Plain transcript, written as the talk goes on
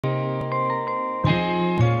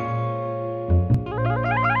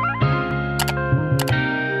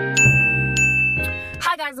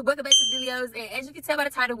welcome back to DaDealiOs. And as you can tell by the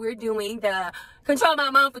title, we're doing the Control My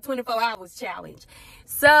Mom for 24 Hours challenge.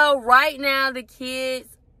 So right now, the kids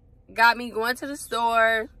got me going to the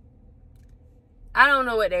store. I don't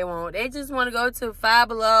know what they want. They just want to go to Five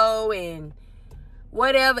Below and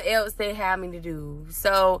whatever else they have me to do.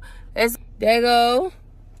 So let's, there go.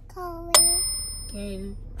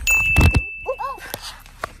 Kaden.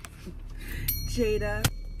 Jada.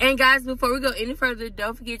 And guys, before we go any further,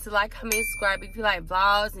 don't forget to like, comment, subscribe if you like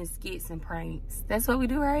vlogs and skits and pranks. That's what we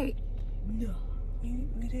do, right? No, we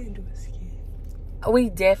didn't do a skit. We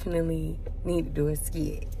definitely need to do a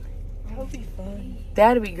skit. That'll be fun.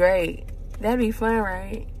 That'd be great. That'd be fun,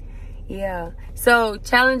 right? Yeah. So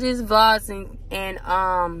challenges, vlogs,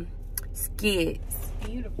 and skits.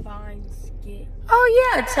 You define skit.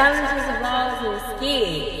 Oh yeah, challenges, vlogs, and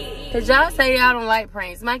skits. Cause y'all say y'all don't like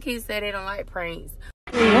pranks. My kids say they don't like pranks.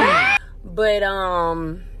 But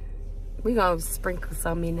we gonna sprinkle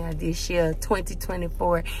some in there this year.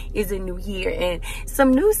 2024 is a new year and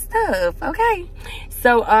some new stuff. Okay,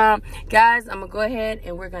 so guys, I'm gonna go ahead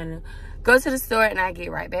and we're gonna go to the store and I'll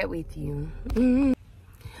get right back with you.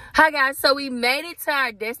 Hi guys, so we made it to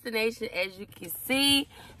our destination. As you can see,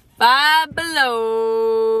 Five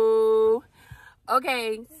Below.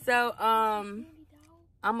 Okay, so I'm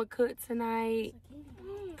gonna cook tonight.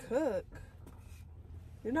 Cook?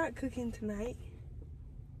 You're not cooking tonight.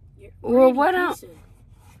 Well, what else?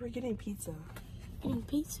 We're getting pizza. Eating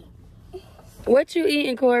pizza. What you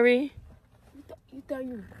eating, Corey? You thought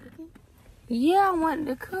you were cooking? Yeah, I wanted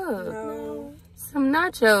to cook. No. Some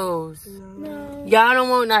nachos. No. Y'all don't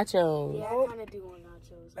want nachos. Yeah, I kind of do want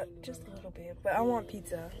nachos. Just a little bit, but I want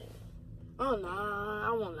pizza. Oh, no.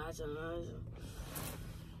 I want nachos.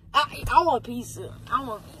 I want pizza. I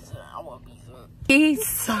want pizza. I want pizza. Eat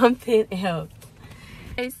something else.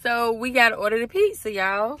 Okay, so we gotta order the pizza,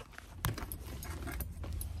 y'all.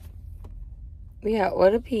 We gotta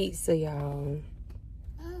order pizza, y'all.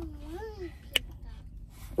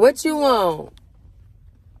 What you want?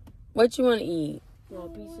 What you want to eat? You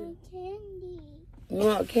want pizza? Candy. You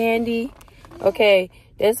want candy? Okay,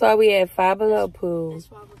 that's why we at Five Below Pool.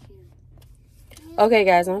 That's why we're here. Okay,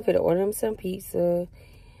 guys, I'm finna order them some pizza.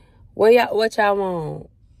 What y'all want?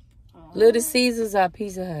 Little Caesars or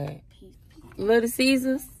Pizza Hut? Little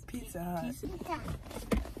Caesars? Pizza Hut.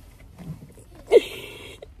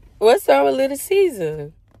 What's wrong with Little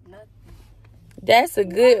Caesar? Nothing. That's a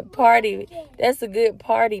good party. That's a good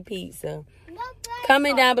party pizza.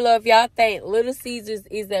 Comment down below if y'all think Little Caesars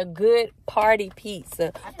is a good party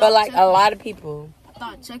pizza for like a lot of people. I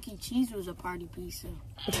thought Chuck E. Cheese was a party pizza.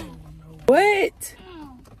 What?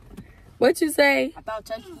 What you say? I thought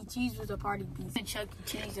Chuck E. Cheese was a party pizza. Chuck E.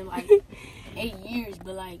 Cheese in like 8 years,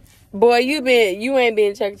 but like... Boy, you ain't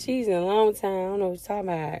been Chuck E. Cheese in a long time. I don't know what you're talking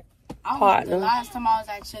about. The last time I was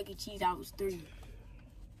at Chuck E. Cheese, I was 3.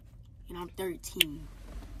 And I'm 13.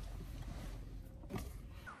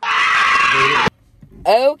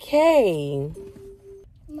 Okay.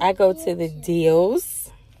 I go to the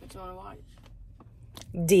Deals. What you want to watch?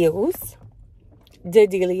 Deals.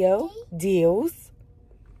 DaDealiOs. Deals.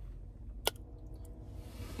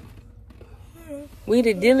 We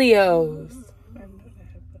the DaDealiOs.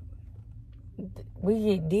 We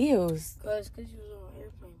get deals. Cause you was on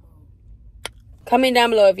airplane mode. Comment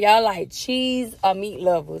down below if y'all like cheese or meat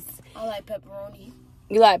lovers. I like pepperoni.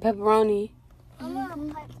 You like pepperoni?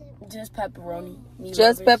 Just pepperoni. Meat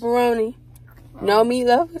Just lovers. pepperoni? No meat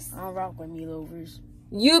lovers? I don't rock with meat lovers.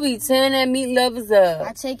 You be tearing that meat lovers up.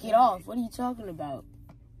 I take it off. What are you talking about?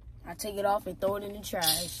 I take it off and throw it in the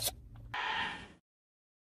trash.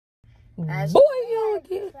 Boy, you don't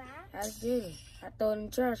get... That's good. I throw it in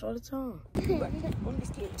the trash all the time.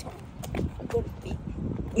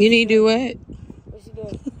 You need to do what? What you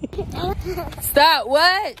doing? Stop,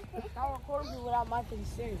 what? I'm recording you without my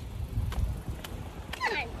consent.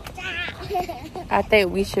 I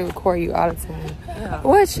think we should record you all the time. Yeah.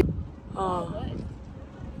 What?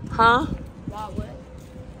 Huh? Why what?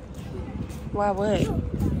 Why what?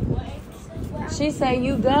 She said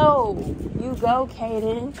you go. You go,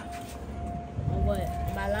 Kaden. On what?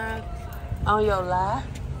 My live? On your live?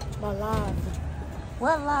 My live.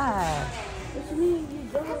 What live? What you mean you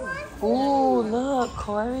go? Ooh, look,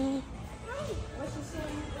 Corey.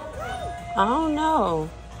 I don't know.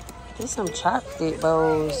 There's some chocolate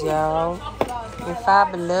bowls, y'all. And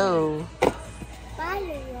Five Below. I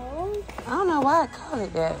don't know why I call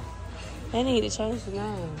it that. They need to change the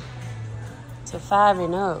name to 5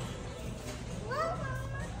 and Up.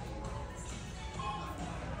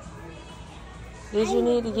 Did you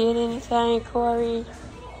need to get anything, Corey?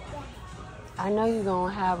 I know you're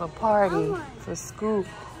going to have a party for school.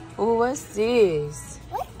 Ooh, what's this?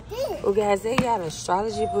 What's Well, guys, they got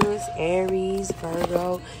astrology books: Aries,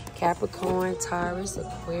 Virgo, Capricorn, Taurus,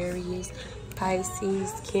 Aquarius,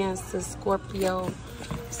 Pisces, Cancer, Scorpio,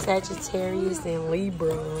 Sagittarius, and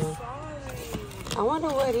Libra. I wonder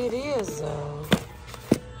what it is, though.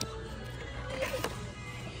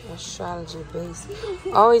 Astrology base.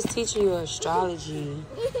 Always teaching you astrology.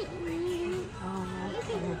 Oh,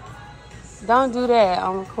 okay. Don't do that.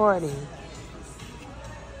 I'm recording.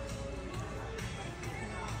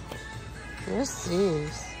 What's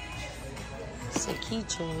this? It's a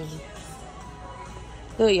keychain.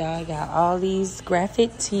 Look, y'all, I got all these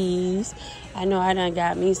graphic tees. I know I done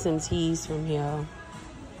got me some tees from here.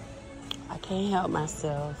 I can't help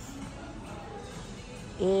myself.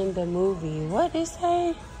 In the movie, what did it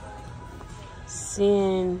say?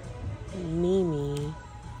 Sin Mimi.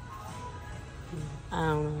 I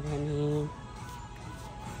don't know what that means.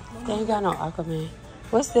 They ain't got no Aquaman.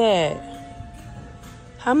 What's that?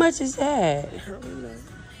 How much is that? I don't know.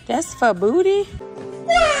 That's for booty?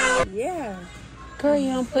 Yeah. Girl,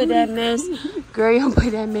 you don't put that mess. Girl, you don't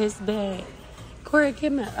put that mess back. Corey,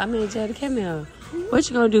 come here. I mean, Jada, come here. What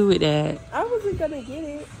you gonna do with that? I wasn't gonna get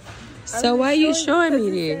it. So why you showing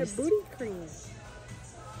me this? Booty cream.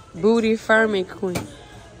 Booty firming queen.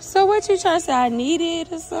 So what you trying to say? I need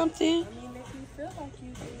it or something? I mean, if you feel like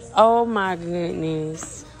you do. Oh my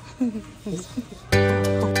goodness.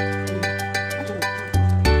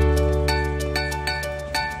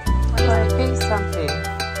 Pick something.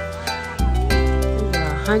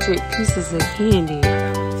 100 pieces of candy.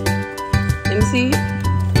 Let me see.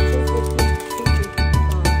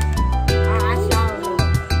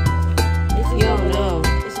 You don't know.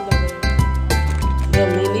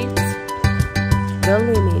 The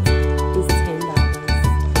limit is $10.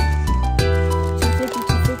 $10.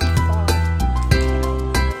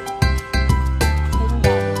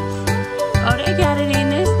 Oh, they got it in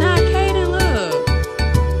this arcade. Look.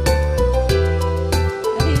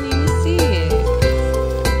 I didn't even see it.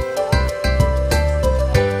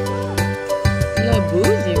 You look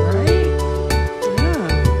bougie, right? Yeah.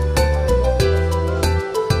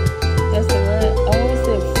 That's the what? Oh, it's a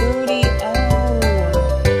fruity. Oh,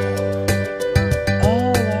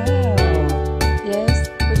 wow. Yes.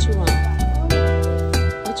 What you want?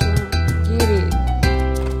 What you want? Get it.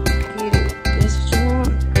 Get it. That's what you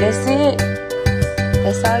want. That's it.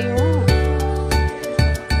 That's all you want.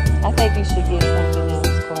 I think you should get something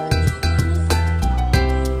else, Corey.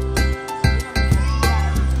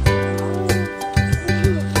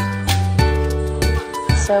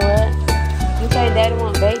 So what? You think Daddy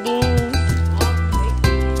want baked beans?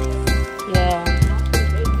 Yeah.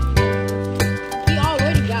 He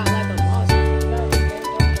already got like a monster.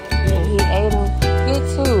 Yeah, he ate them. Get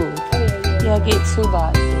two. Yeah, get 2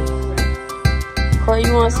 boxes. Corey,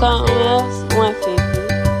 you want something else?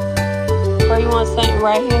 $150. Corey, you want something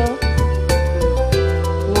right here?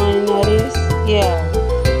 You want to know this? Yeah.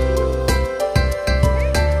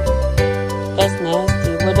 That's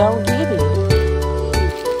nasty. Well, don't get it.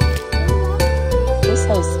 It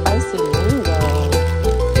says spicy mango.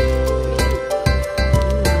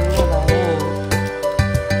 How about that?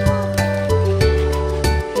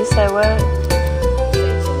 You say what?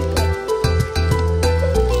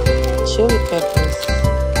 Chili peppers.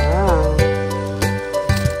 Wow.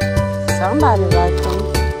 Somebody like them.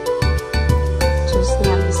 Just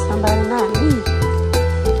not somebody, not me.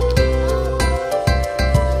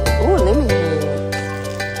 Ooh, let me hear it.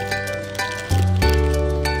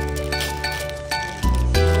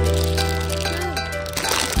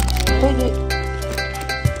 Put it.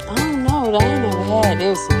 I don't know. I ain't never had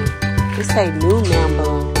this one. This say new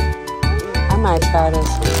member. I might try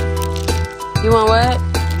this one. You want what?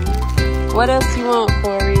 What else you want,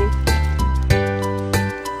 Corey?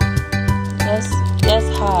 That's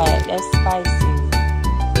hot. That's spicy.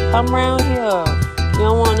 Come around here. You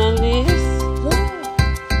don't want none of this?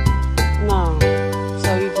 No. So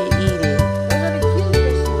you can eat it. Those are the cute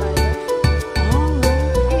fishes, right? I don't know.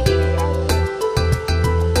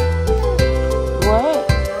 What?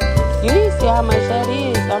 You need to see how much that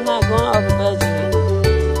is. I'm not going over budget.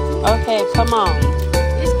 Okay, come on.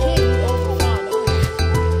 This can't be over $5.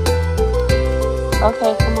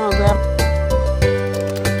 Okay, come on, grab.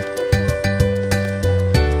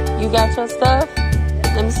 You got your stuff?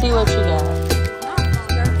 Let me see what you got.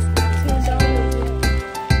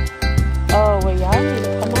 Oh, well, y'all need to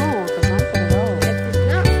come on, because I'm finna go.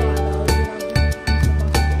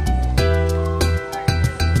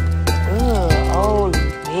 Ugh, old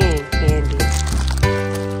man candy.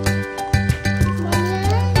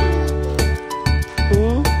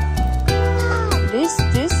 This,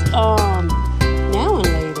 now and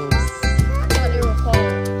laters. I thought they were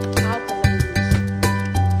called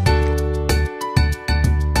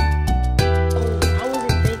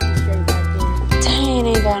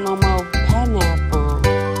ain't got no more pineapple.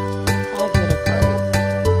 I'll get a grape.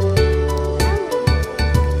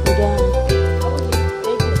 We done.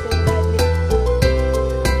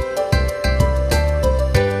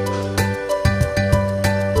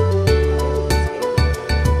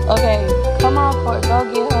 Okay, come on, Court. Go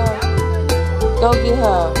get her. Go get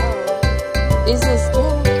her. Is it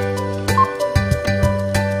scary?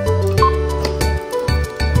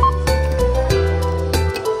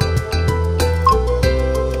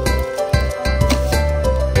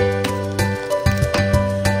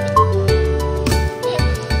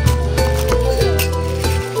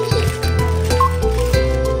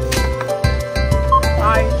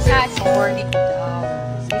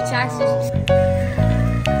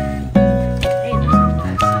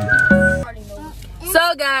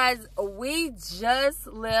 So guys, we just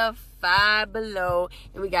left Five Below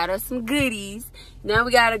and we got us some goodies. Now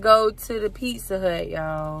we gotta go to the Pizza Hut,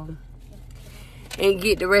 y'all, and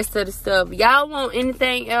get the rest of the stuff. Y'all want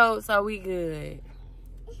anything else? Are we good?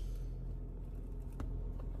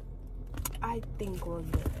 I think we're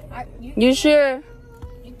good. You sure?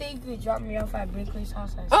 You think you could drop me off at Brinkley's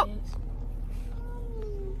house at 6?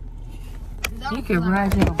 You can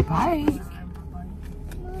ride your bike.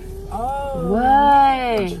 Oh,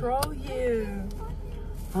 What? control you.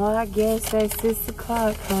 Oh, I guess at 6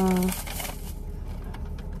 o'clock, huh?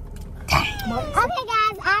 Okay,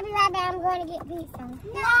 guys, I'll be right back. I'm going to get pizza.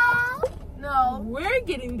 No. We're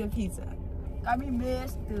getting the pizza. I mean,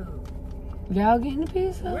 missed too. Y'all getting the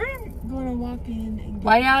pizza? We're going to walk in and get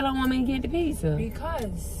Why y'all don't want me to get the pizza?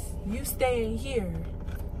 because you stay in here.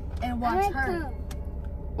 And watch her.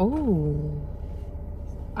 Oh.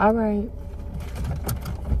 All right.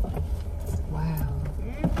 Wow.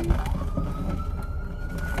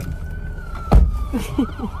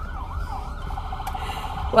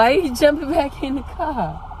 Why are you jumping back in the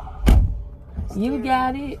car? You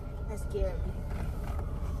got it. That's scary.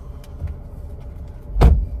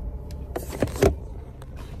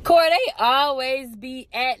 Corey, they always be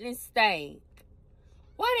acting stank.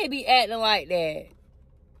 Why they be acting like that?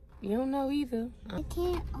 You don't know either. I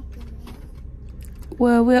can't open it.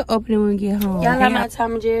 Well, we'll open it when we get home. Y'all like my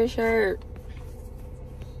Tom and Jerry shirt?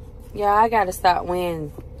 Yeah, I gotta stop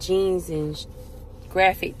wearing jeans and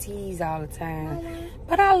graphic tees all the time.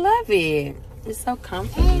 But I love it. It's so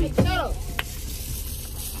comfortable.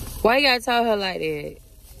 Why you gotta tell her like that?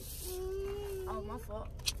 Oh, my fault.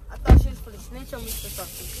 I thought she was for the snitch on me for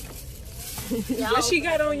something. What she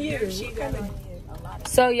got on you? She got on you.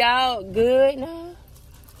 So y'all good now?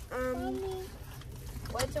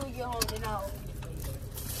 Wait till we get home, then I'll open it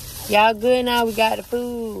for you. Y'all good now? We got the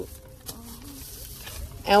food.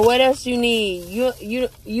 And what else you need?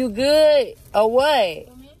 You good or what?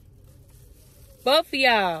 For me? Both of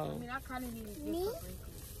y'all. I mean, I kind of need to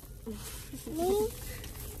get Me?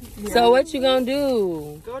 So what you gonna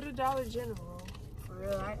do? Go to Dollar General. for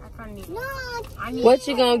real. I kind of need. No. I need. What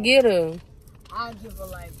you gonna get her? I'll give her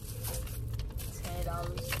like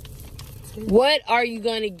 $10. What are you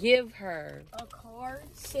gonna give her? A card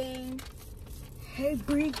saying, "Hey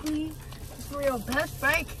Brinkley, it's for your best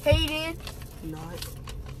friend Kaden. Not.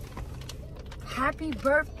 Happy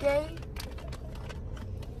birthday.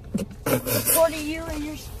 Supporting you in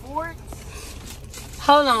your sports."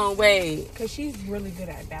 Hold on, wait. Because she's really good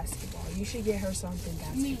at basketball. You should get her something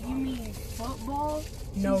You basketball. mean football?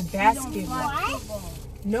 No, You don't basketball. like football.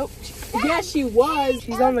 Nope. Yeah, she was.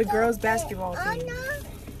 She's on the girls' basketball Oh, team.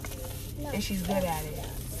 no. And she's good at it.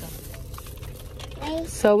 So.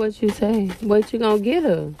 So what you say? What you gonna get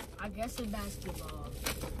her? I guess it's basketball.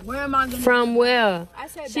 Where am I gonna? From where? I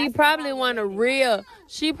said She probably want a real.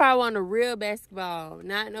 She probably want a real basketball,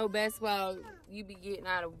 not no basketball you be getting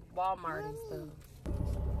out of Walmart and stuff.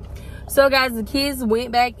 So guys, the kids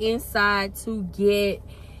went back inside to get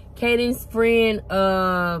Kaden's friend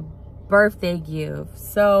a birthday gift.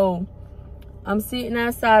 So I'm sitting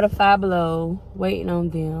outside of Five Below waiting on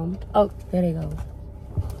them. Oh, there they go.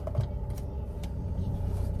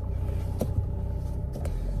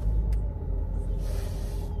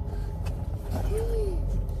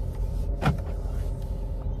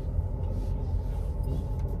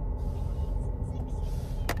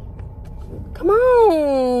 Come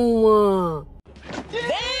on.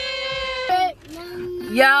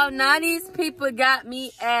 Y'all, now these people got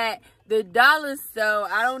me at the dollar store.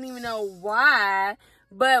 I don't even know why,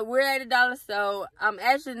 but we're at the dollar store. I'm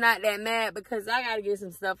actually not that mad because I got to get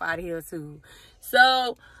some stuff out of here too.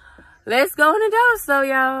 So let's go in the dollar store,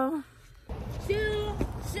 y'all.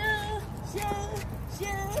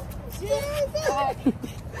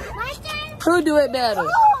 Who do it better?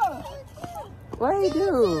 What do you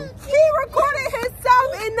do? He recorded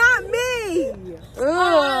himself and not me. Ugh.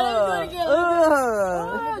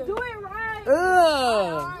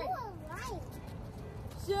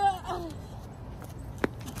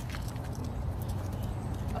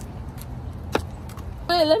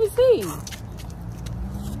 see.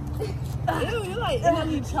 Ew, you like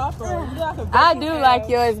Italy chopper. You like a I do like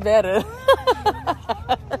yours better.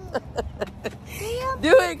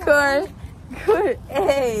 Do it, Corey. Good.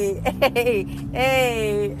 Hey, hey,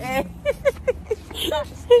 hey, hey.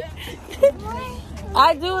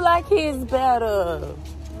 I do like his better.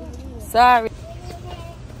 Sorry.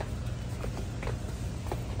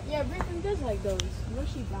 Yeah, Brittany does like those. No,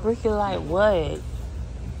 she don't. Ricky like what?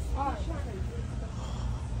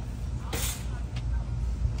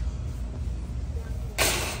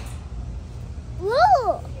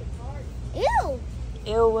 Ooh. Ew.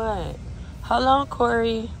 Ew, what? Hold on,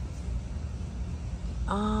 Corey.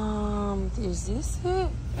 Is this it?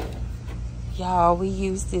 Y'all, we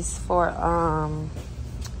use this for,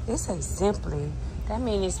 this says Simply. That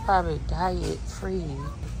means it's probably diet free.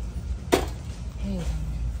 Hey,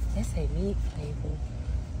 that say meat flavor.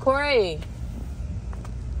 Corey.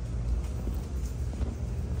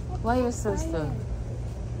 Why your sister?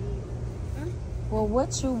 Well,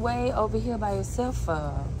 what you weigh over here by yourself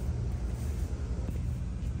for?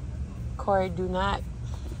 Corey, do not.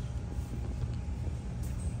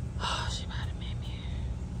 Oh, she might have made me.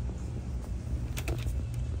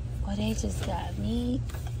 Well, they just got meat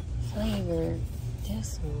flavored.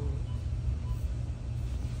 This one.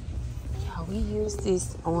 Yeah, we use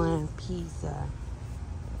this on pizza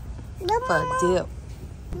for dip.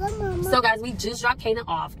 So guys, we just dropped Kaden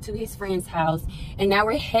off to his friend's house, and now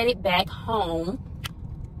we're headed back home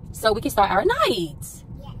so we can start our night.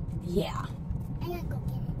 Yeah.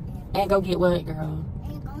 And go get what, girl?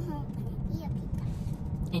 And go home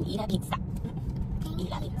And eat a pizza. Eat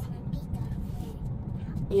a pizza.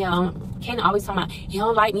 Yeah, Kaden always talking about he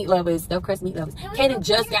don't like meat lovers, stuffed crust meat lovers. Kaden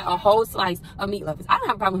just got a whole slice of meat lovers. I don't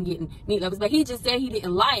have a problem getting meat lovers, but he just said he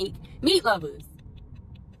didn't like meat lovers.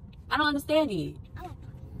 I don't understand it.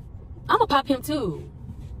 I'm gonna pop him too.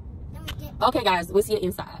 Okay, guys, we'll see you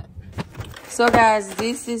inside. So, guys,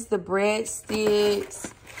 this is the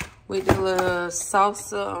breadsticks with the little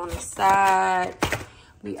salsa on the side.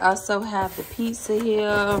 We also have the pizza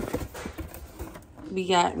here. We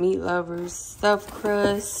got meat lovers, stuffed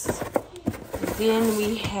crust. And then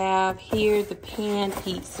we have here the pan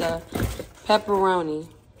pizza, pepperoni.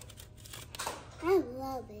 I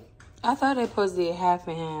love it. I thought they posted it half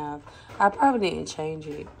and half. I probably didn't change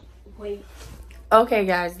it. Wait. Okay,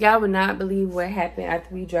 guys, y'all would not believe what happened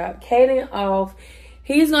after we dropped Kaden off.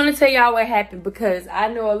 He's going to tell y'all what happened because I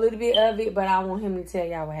know a little bit of it, but I want him to tell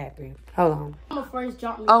y'all what happened. Hold on. I'm gonna first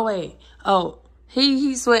drop me. Oh, wait. Oh,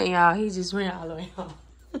 he's sweating, y'all. He just ran all the way home.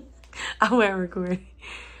 I went recording.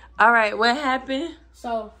 All right, what happened?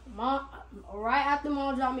 So, mom, right after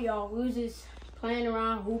mom dropped me off, we was just playing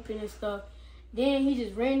around, hooping and stuff. Then he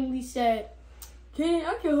just randomly said, "Kaden,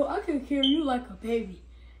 I can carry you like a baby."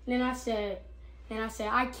 And then I said,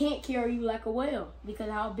 I can't carry you like a whale because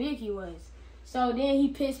of how big he was. So then he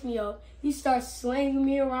pissed me off. He starts slanging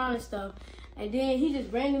me around and stuff. And then he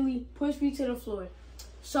just randomly pushed me to the floor.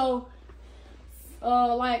 So,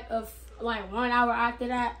 like 1 hour after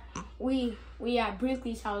that, we at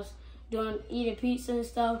Brinkley's house eating pizza and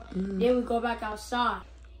stuff. Then we go back outside.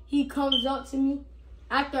 He comes up to me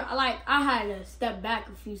after I had to step back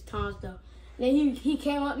a few times though. Then he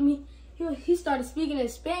came up to me. He started speaking in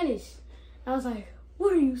Spanish. I was like,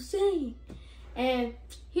 "What are you saying?" And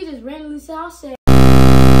he just randomly said, "I said."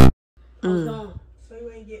 I was gone. So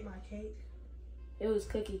you ain't get my cake? It was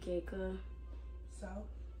cookie cake, So?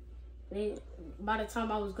 By the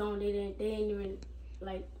time I was gone, they didn't even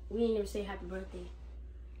we didn't even say happy birthday.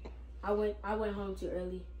 I went home too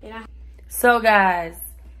early. So, guys,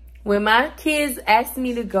 when my kids ask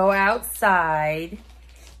me to go outside,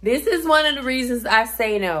 this is one of the reasons I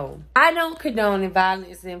say no. I don't condone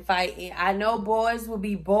violence and fighting. I know boys will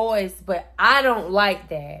be boys, but I don't like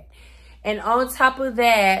that. And on top of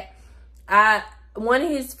that, one of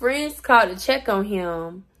his friends called to check on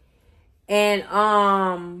him,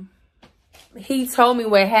 and he told me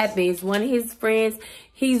what happened. It's one of his friends.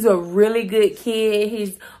 He's a really good kid.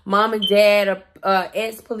 His mom and dad are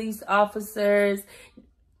ex-police officers.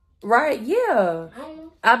 Right? Yeah.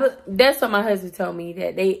 That's what my husband told me,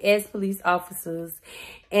 that they ex-police officers.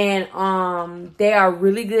 And they are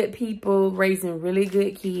really good people, raising really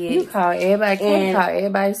good kids. You call everybody, can't call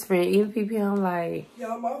everybody's friend. Even people I'm like,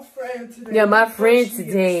 Yo, my friend today. yeah, my friend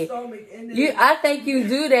today. I think you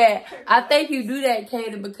do that. I think you do that,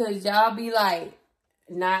 Kaden, because y'all be like,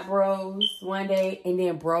 not bros one day and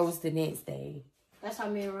then bros the next day. That's how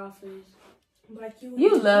me and Ralph is. Like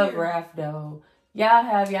You love Ralph though. Y'all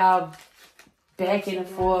have y'all back and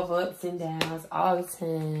forth, ups and downs all the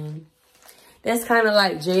time. That's kind of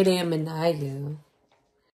like Jada and Manaya.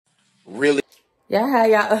 Really? Y'all have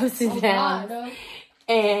y'all ups and Oh, downs. God,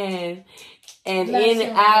 And Bless in your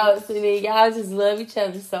and outs, and then y'all just love each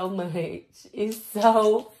other so much. It's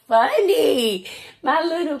so funny. My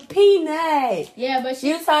little peanut. Yeah, but she...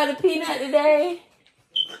 You saw the peanut today?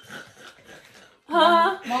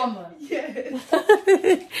 Huh? Mama.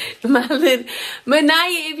 My little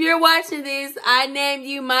Manaya, if you're watching this, I named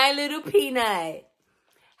you My Little Peanut.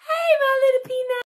 Hey, my little peanut.